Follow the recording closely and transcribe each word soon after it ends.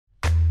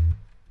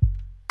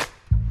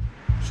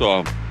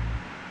Så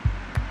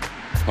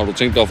har du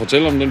tænkt dig at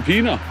fortælle om den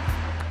pige? Det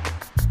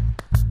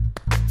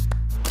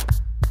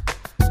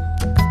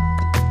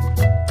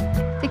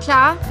er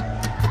Clara.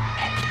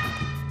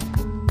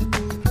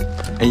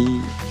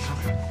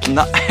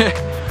 Nej.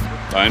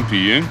 Der er en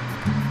pige, ikke?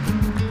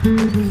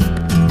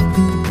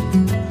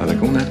 Har der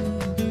god nat?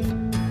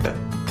 Ja.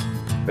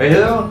 Hvad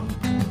hedder hun?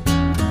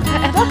 Hvad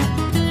er der?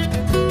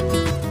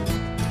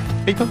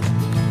 Ikke noget?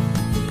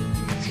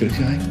 Skal du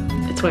ikke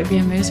ringe? Jeg tror ikke, vi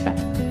har mødtes før.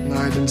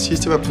 Nej, den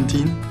sidste var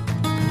blondine.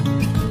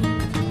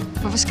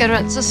 Hvorfor skal du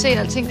altid se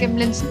alting gennem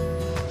linsen?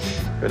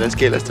 Hvordan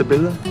skal jeg ellers tage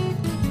billeder?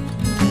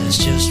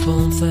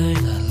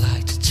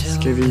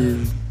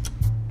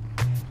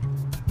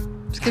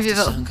 Skal vi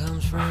hvad?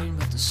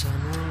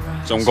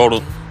 Så hun går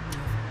ud.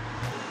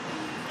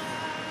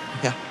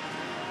 Ja.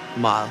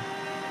 Meget.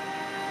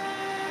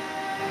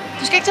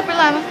 Du skal ikke tage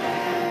billeder af mig.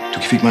 Du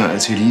fik mig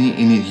til at ligne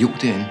en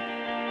idiot derinde.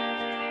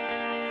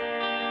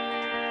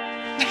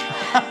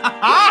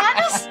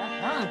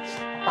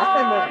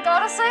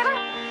 Godt at se dig.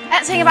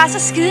 Alting er bare så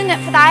skide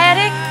nemt for dig, er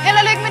det ikke? Held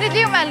og lykke med dit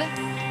liv, Malte.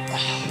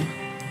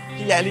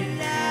 Helt ærligt.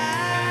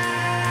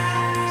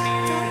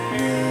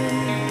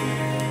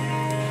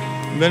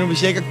 Hvad nu,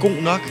 hvis jeg ikke er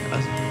god nok?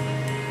 Altså,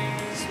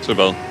 Til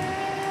hvad?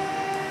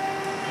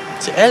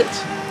 til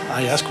alt.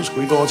 Nej, jeg skulle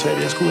sgu ikke overtage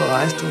det. Jeg skulle ud og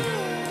rejse, du.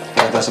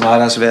 Ja, der er så meget,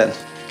 der er svært.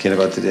 Jeg kender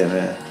godt det der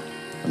med,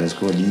 hvordan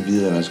skulle lige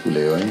vide, hvad man skulle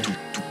lave, ikke?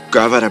 Du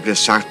gør, hvad der bliver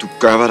sagt. Du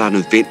gør, hvad der er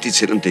nødvendigt,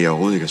 selvom det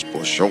overhovedet ikke er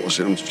spor sjov, og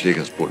selvom du slet ikke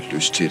har spor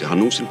lyst til det. Har du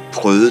nogensinde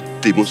prøvet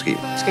det måske? Du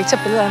skal ikke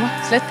tage billeder af mig.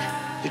 Slet det.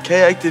 Det kan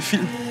jeg ikke, det er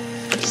film.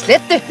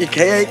 Slet det. Det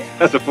kan jeg ikke.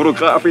 Altså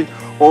fotografi.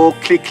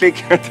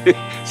 Klik. Det,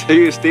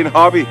 seriøst, det er en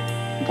hobby.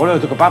 Prøv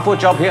at du kan bare få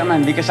et job her,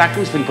 mand. Vi kan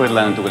sagtens finde på et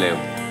eller andet, du kan lave.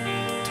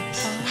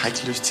 Jeg har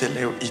ikke lyst til at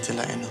lave et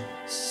eller andet.